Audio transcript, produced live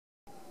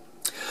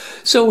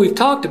So we've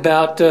talked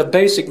about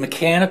basic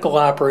mechanical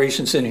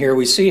operations in here.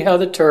 We see how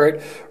the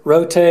turret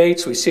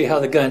rotates, we see how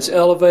the guns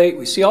elevate,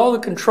 we see all the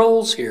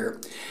controls here.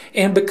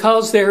 And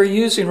because they're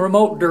using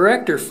remote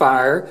director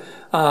fire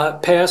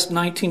past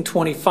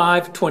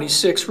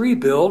 1925-26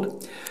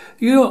 rebuild,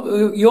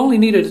 you only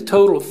needed a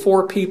total of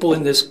 4 people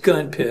in this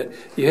gun pit.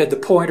 You had the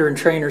pointer and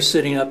trainer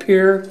sitting up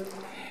here,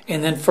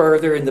 and then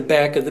further in the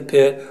back of the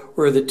pit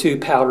were the 2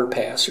 powder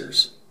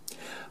passers.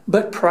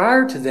 But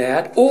prior to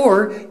that,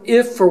 or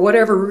if for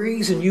whatever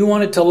reason you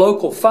wanted to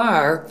local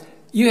fire,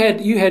 you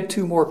had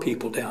 2 more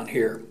people down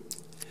here.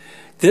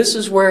 This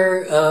is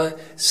where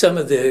some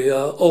of the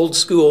old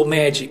school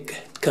magic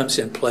comes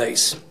in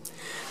place.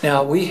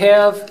 Now we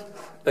have,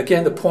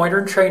 again, the pointer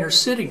and trainer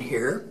sitting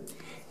here,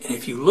 and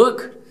if you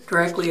look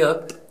directly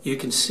up, you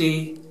can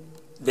see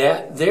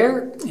that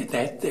there and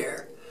that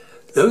there.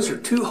 Those are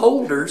 2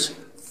 holders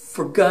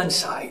for gun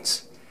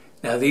sights.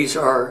 Now these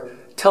are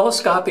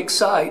telescopic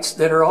sights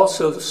that are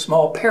also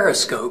small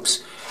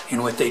periscopes,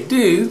 and what they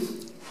do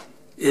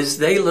is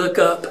they look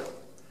up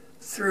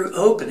through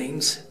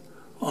openings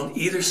on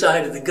either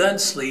side of the gun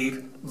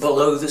sleeve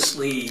below the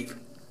sleeve.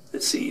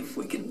 Let's see if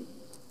we can.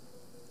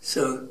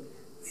 So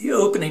the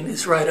opening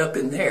is right up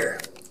in there.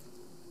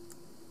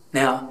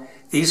 Now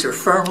these are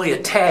firmly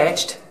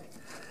attached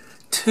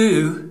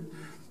to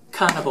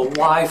kind of a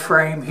Y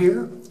frame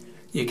here.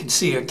 You can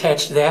see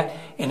attached to that,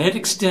 and it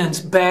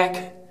extends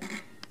back,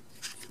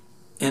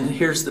 and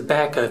here's the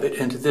back of it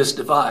into this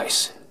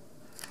device.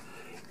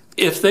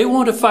 If they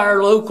want to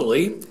fire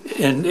locally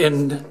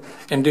and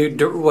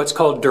do what's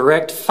called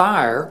direct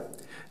fire,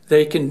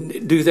 they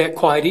can do that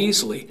quite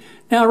easily.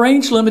 Now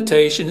range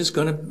limitation is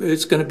going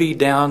to be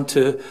down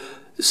to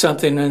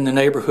something in the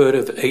neighborhood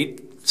of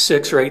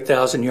 6,000 or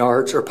 8,000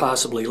 yards, or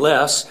possibly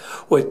less,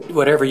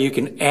 whatever you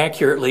can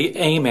accurately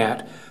aim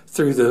at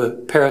through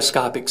the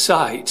periscopic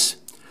sights.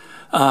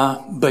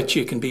 But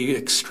you can be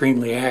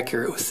extremely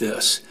accurate with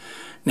this.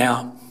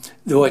 Now,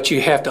 what you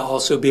have to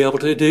also be able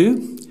to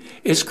do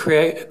is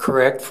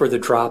correct for the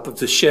drop of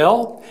the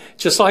shell.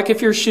 Just like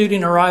if you're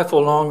shooting a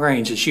rifle long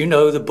range, as you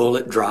know, the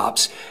bullet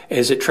drops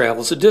as it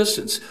travels a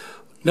distance.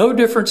 No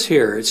difference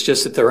here. It's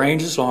just that the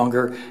range is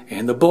longer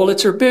and the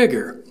bullets are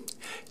bigger.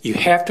 You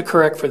have to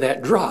correct for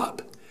that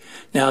drop.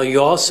 Now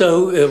you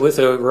also, with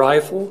a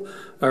rifle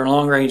or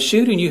long range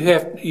shooting, you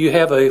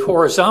have a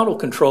horizontal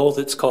control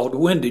that's called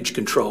windage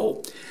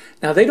control.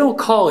 Now they don't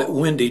call it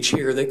windage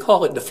here, they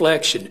call it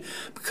deflection,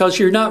 because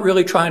you're not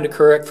really trying to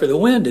correct for the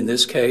wind in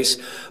this case,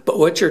 but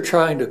what you're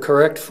trying to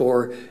correct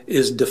for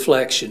is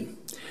deflection.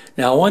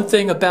 Now one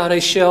thing about a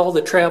shell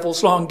that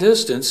travels long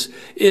distance,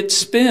 it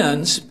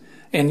spins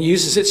and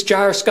uses its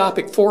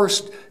gyroscopic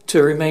force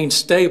to remain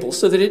stable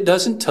so that it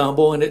doesn't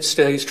tumble and it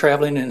stays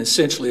traveling in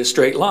essentially a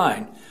straight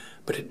line.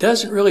 But it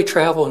doesn't really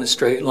travel in a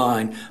straight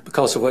line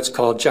because of what's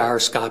called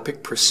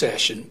gyroscopic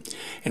precession.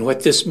 And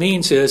what this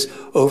means is,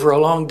 over a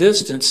long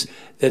distance,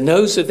 the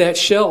nose of that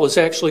shell is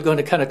actually going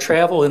to kind of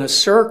travel in a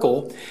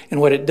circle,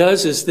 and what it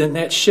does is then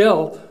that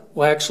shell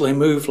will actually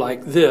move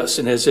like this,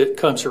 and as it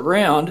comes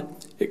around,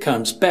 it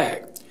comes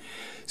back.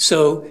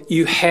 So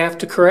you have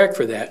to correct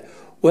for that.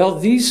 Well,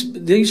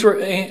 these were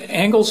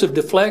angles of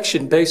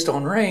deflection based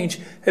on range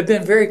have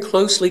been very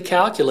closely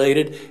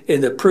calculated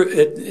in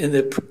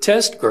the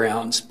test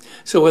grounds.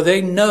 So they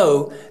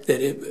know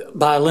that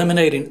by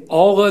eliminating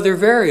all other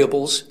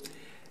variables,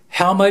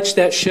 how much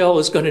that shell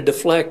is going to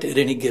deflect at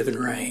any given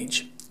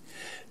range.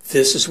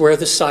 This is where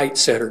the sight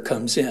setter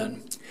comes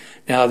in.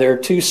 Now there are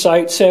 2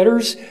 sight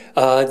setters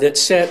that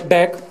set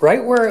back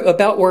right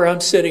about where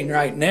I'm sitting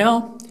right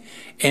now,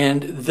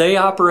 and they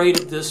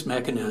operated this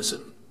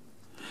mechanism.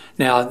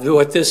 Now,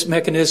 what this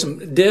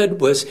mechanism did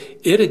was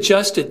it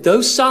adjusted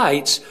those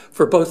sights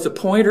for both the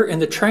pointer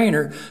and the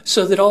trainer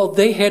so that all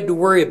they had to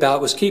worry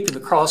about was keeping the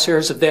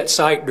crosshairs of that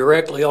sight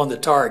directly on the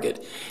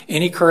target.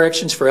 Any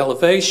corrections for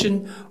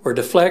elevation or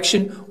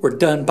deflection were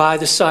done by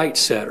the sight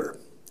setter.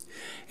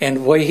 And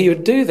the way he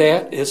would do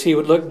that is he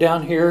would look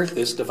down here at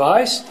this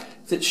device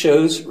that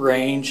shows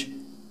range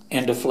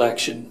and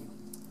deflection.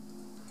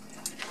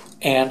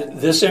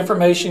 And this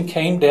information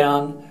came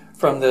down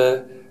from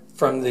the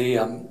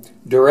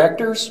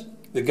directors,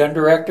 the gun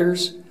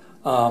directors,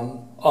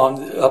 up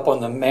on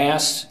the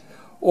masts,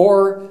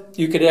 or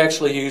you could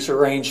actually use a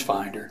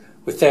rangefinder.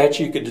 With that,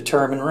 you could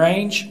determine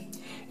range,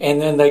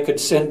 and then they could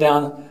send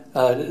down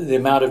the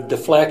amount of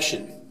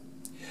deflection.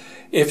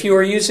 If you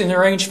were using the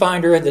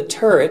rangefinder in the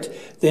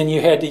turret, then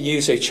you had to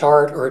use a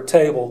chart or a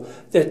table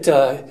that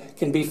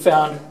can be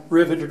found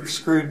riveted or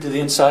screwed to the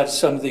inside of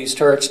some of these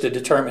turrets to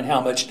determine how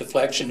much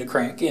deflection to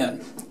crank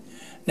in.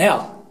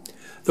 Now,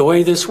 the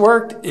way this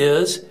worked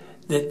is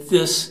that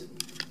this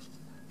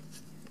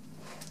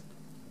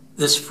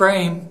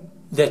frame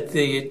that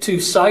the 2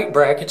 sight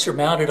brackets are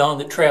mounted on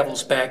that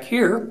travels back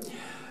here,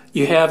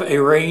 you have a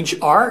range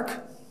arc,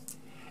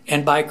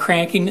 and by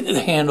cranking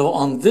the handle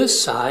on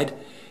this side,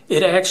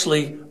 it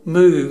actually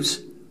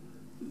moves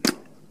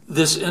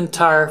this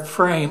entire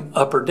frame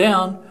up or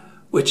down,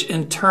 which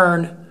in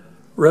turn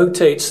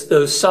rotates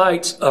those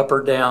sights up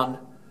or down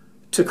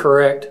to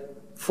correct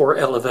for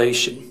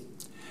elevation.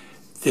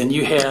 Then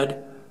you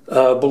had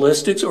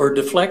ballistics or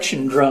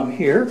deflection drum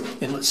here,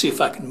 and let's see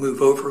if I can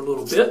move over a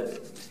little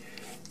bit.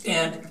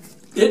 And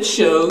it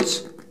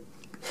shows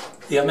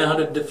the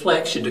amount of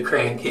deflection to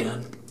crank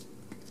in.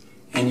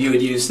 And you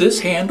would use this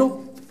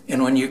handle,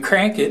 and when you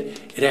crank it,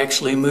 it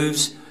actually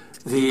moves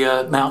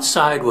the mount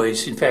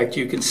sideways. In fact,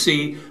 you can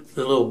see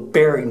the little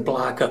bearing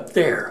block up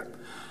there.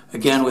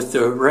 Again, with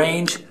the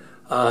range,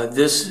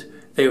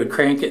 they would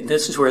crank it, and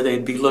this is where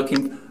they'd be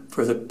looking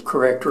for the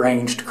correct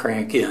range to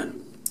crank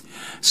in.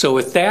 So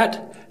with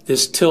that,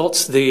 this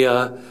tilts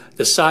the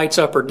sights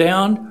up or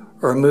down,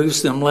 or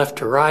moves them left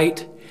to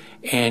right,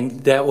 and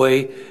that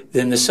way,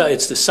 then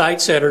it's the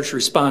sight setter's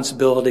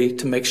responsibility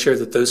to make sure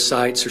that those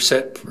sights are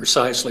set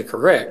precisely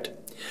correct.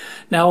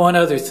 Now, one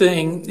other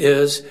thing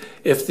is,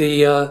 if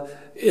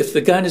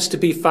the gun is to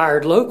be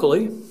fired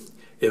locally,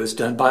 it was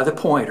done by the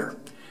pointer.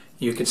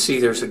 You can see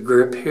there's a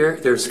grip here.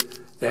 There's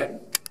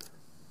that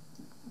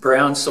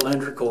brown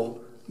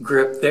cylindrical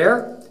grip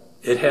there.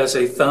 It has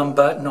a thumb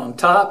button on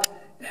top,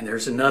 and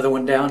there's another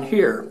one down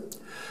here.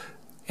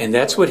 And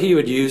that's what he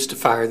would use to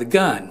fire the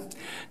gun.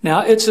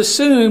 Now, it's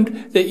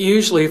assumed that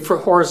usually for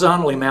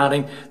horizontally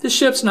mounting, the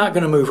ship's not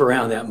going to move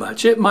around that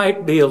much. It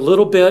might be a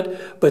little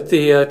bit, but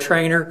the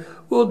trainer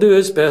will do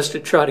his best to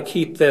try to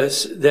keep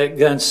that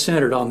gun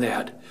centered on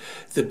that.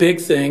 The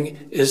big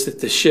thing is that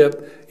the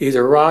ship,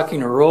 either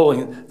rocking or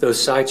rolling,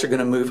 those sights are going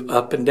to move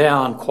up and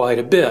down quite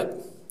a bit.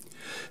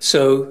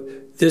 So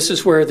this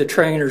is where the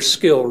trainer's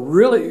skill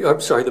really,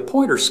 the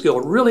pointer's skill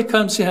really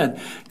comes in,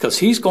 because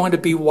he's going to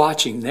be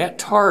watching that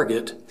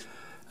target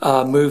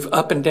move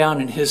up and down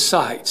in his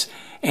sights.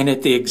 And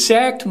at the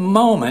exact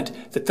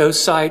moment that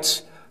those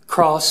sights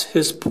cross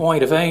his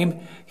point of aim,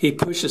 he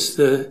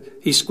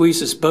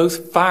squeezes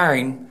both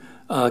firing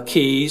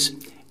keys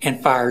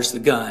and fires the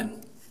gun.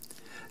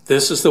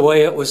 This is the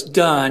way it was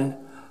done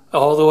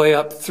all the way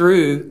up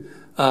through,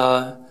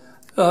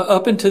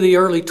 up into the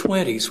early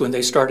 20s, when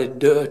they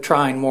started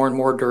trying more and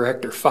more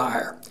director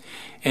fire.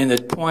 And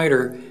the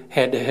pointer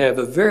had to have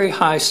a very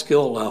high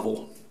skill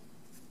level